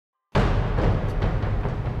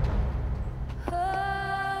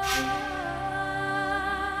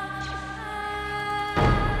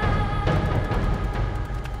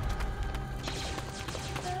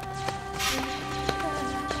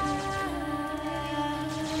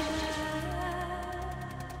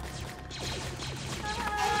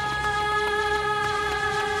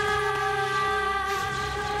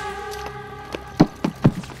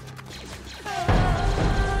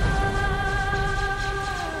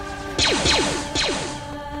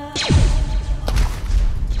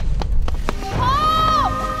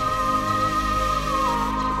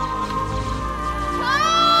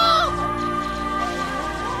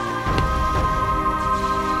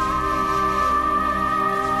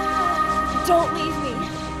Don't leave me.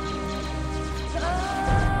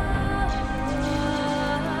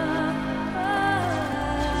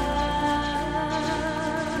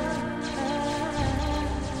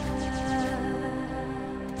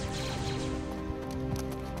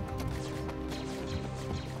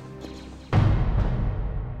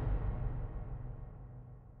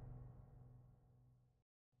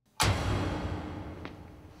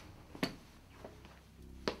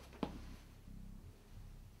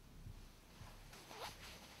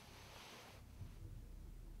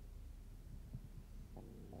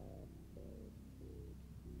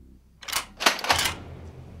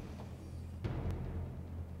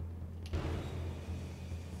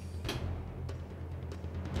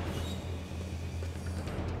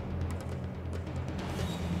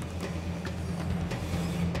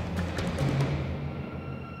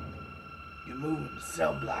 Moving to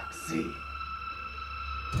cell block C.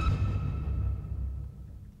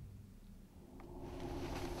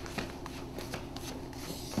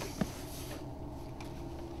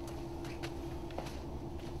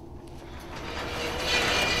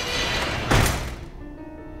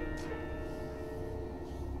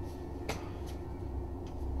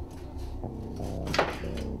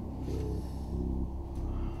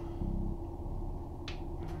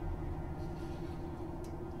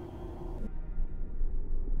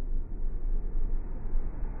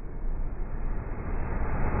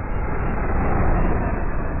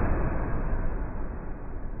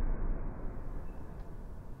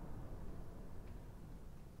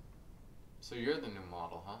 So you're the new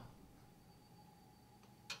model, huh?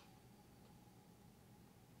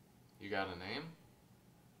 You got a name?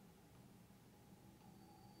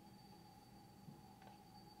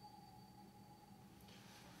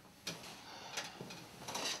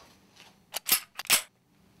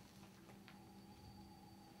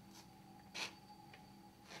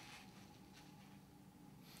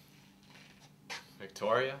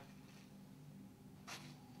 Victoria?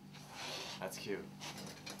 That's cute.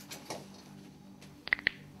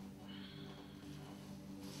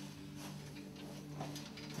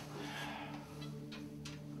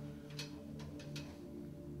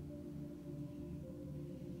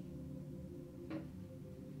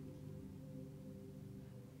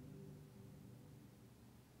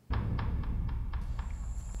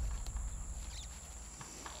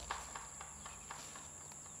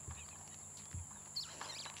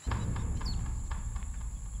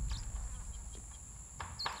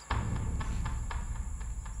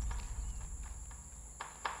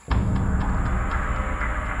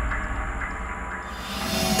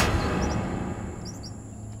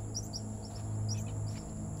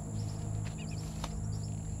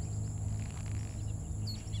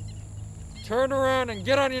 Turn around and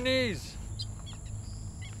get on your knees.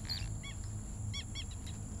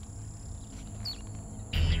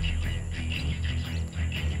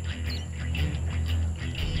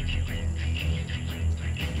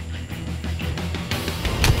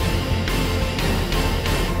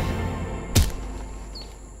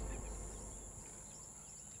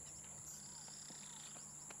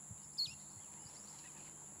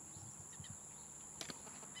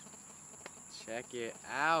 Check it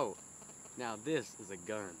out. Now this is a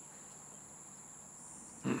gun.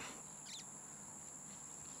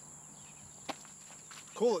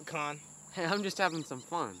 Cool it, Con. Hey, I'm just having some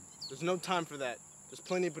fun. There's no time for that. There's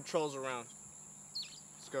plenty of patrols around.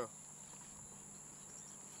 Let's go.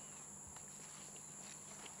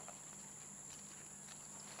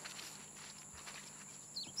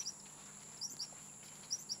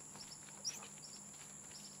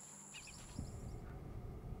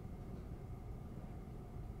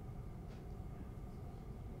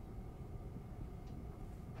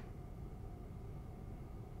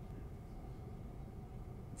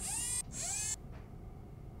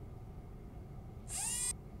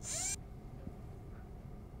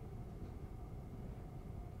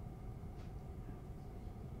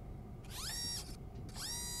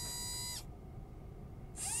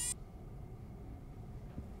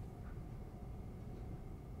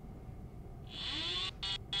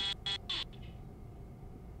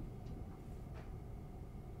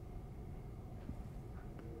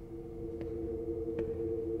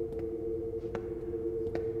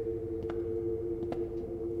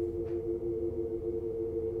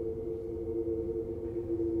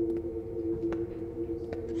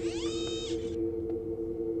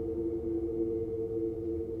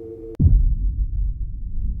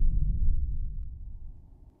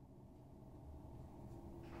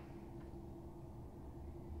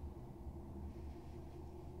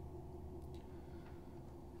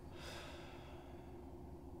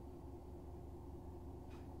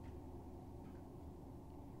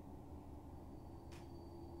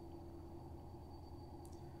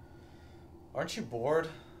 Aren't you bored?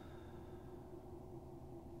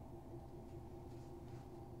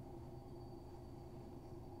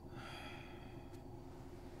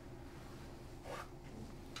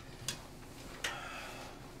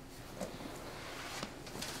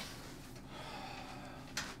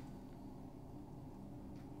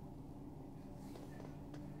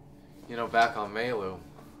 You know, back on Melu,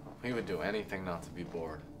 we would do anything not to be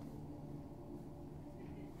bored.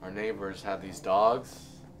 Our neighbors had these dogs.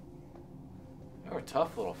 They were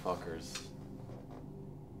tough little fuckers.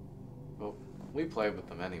 But we played with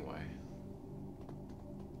them anyway.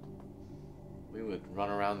 We would run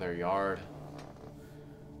around their yard.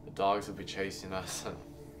 The dogs would be chasing us and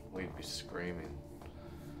we'd be screaming.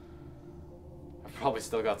 I've probably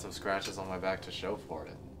still got some scratches on my back to show for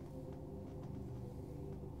it.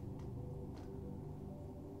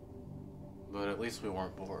 But at least we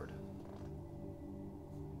weren't bored.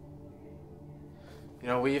 You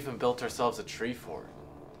know, we even built ourselves a tree fort.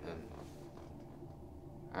 And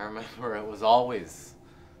I remember it was always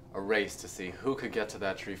a race to see who could get to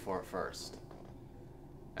that tree fort first.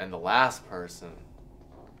 And the last person,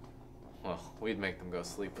 well, we'd make them go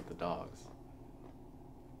sleep with the dogs.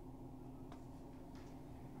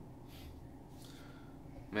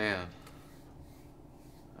 Man,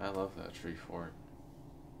 I love that tree fort.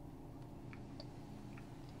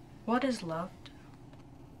 What is love?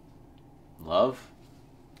 Love?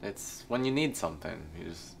 It's when you need something.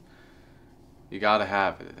 You gotta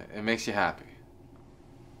have it. It makes you happy.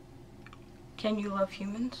 Can you love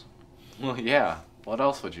humans? Well, yeah. What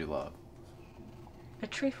else would you love? A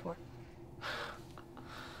tree fort.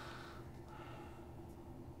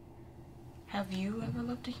 Have you ever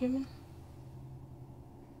loved a human?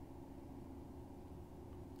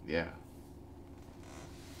 Yeah.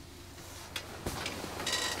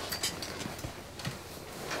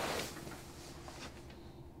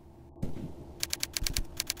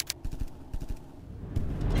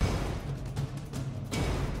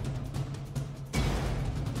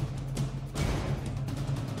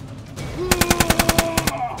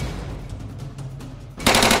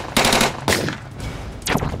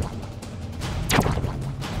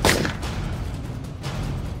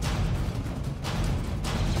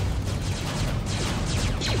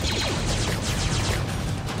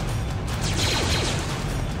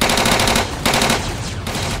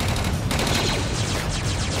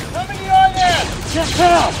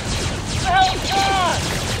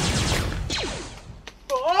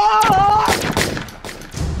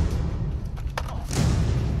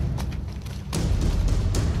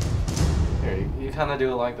 Here, you kind of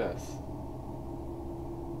do it like this.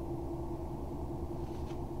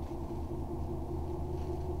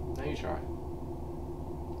 Now you try.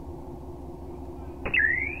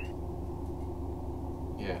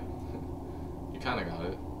 Yeah, you kind of got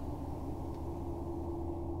it.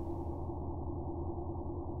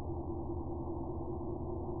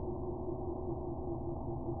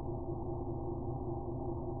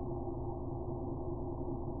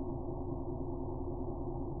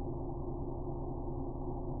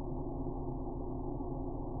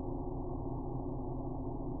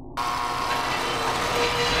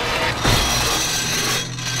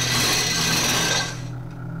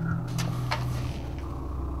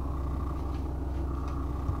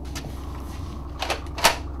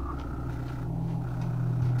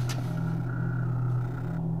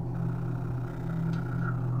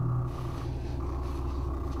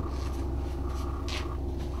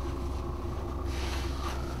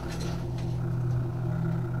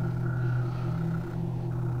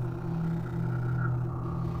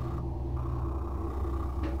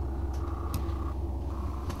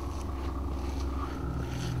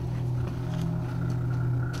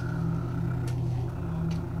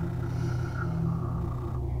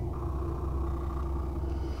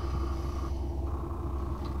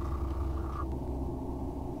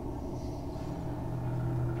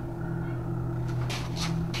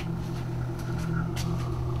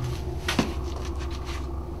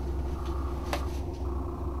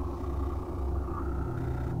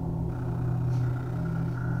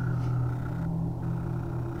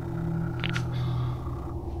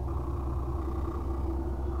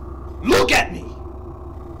 Look at me!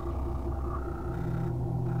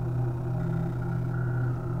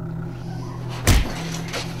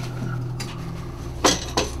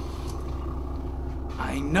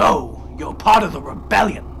 I know you're part of the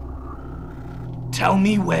rebellion. Tell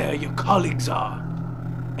me where your colleagues are,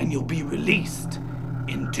 and you'll be released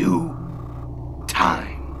in due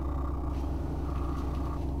time.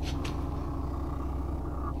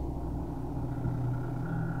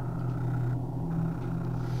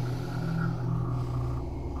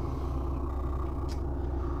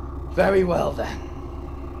 Very well then.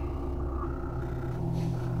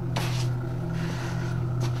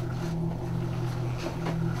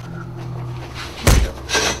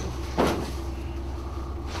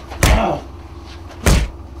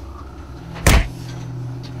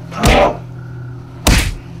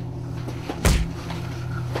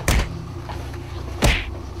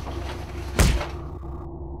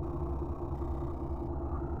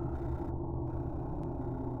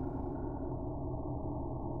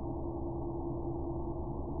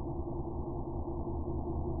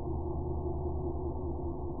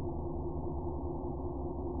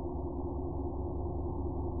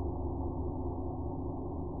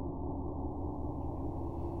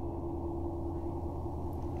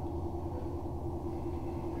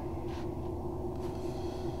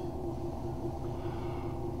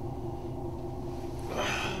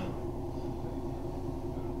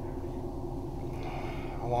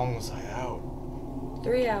 How long was I out?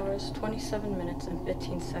 3 hours, 27 minutes, and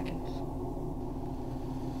 15 seconds.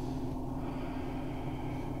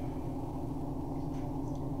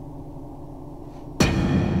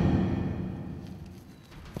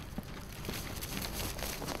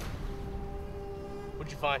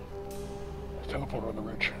 What'd you find? A teleporter on the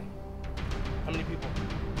ridge. How many people?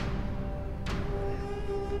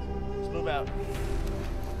 Let's move out.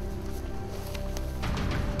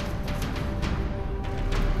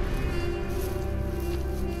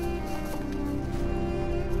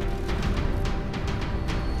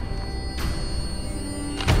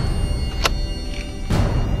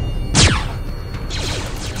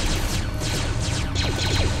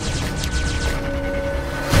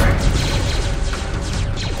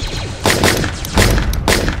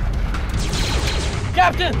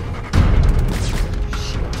 Captain!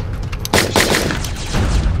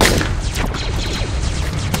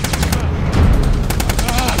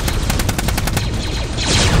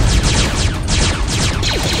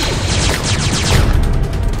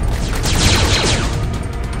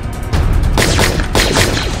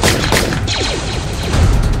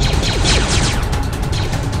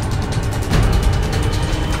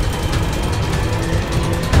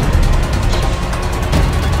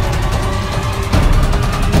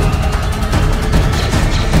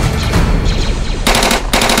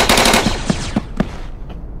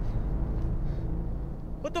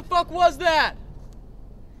 What the fuck was that?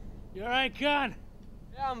 You alright, Con?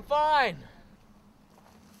 Yeah, I'm fine.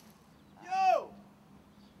 Yo!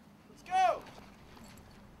 Let's go!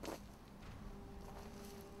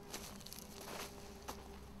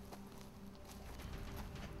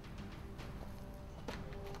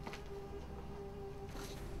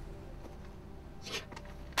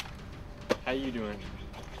 How you doing?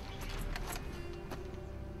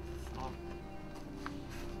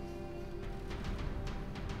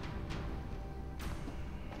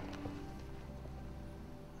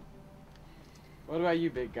 What about you,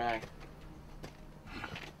 big guy?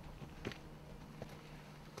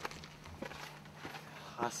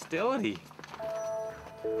 Hostility.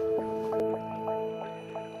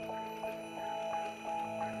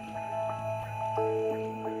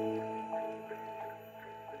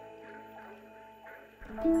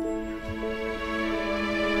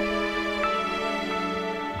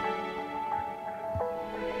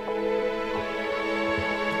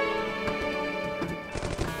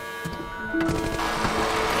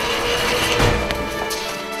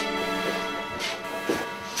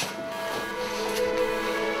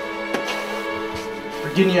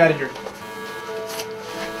 We're getting you out of here.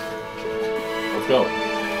 Let's go.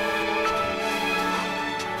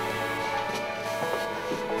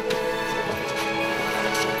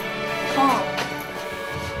 Paul.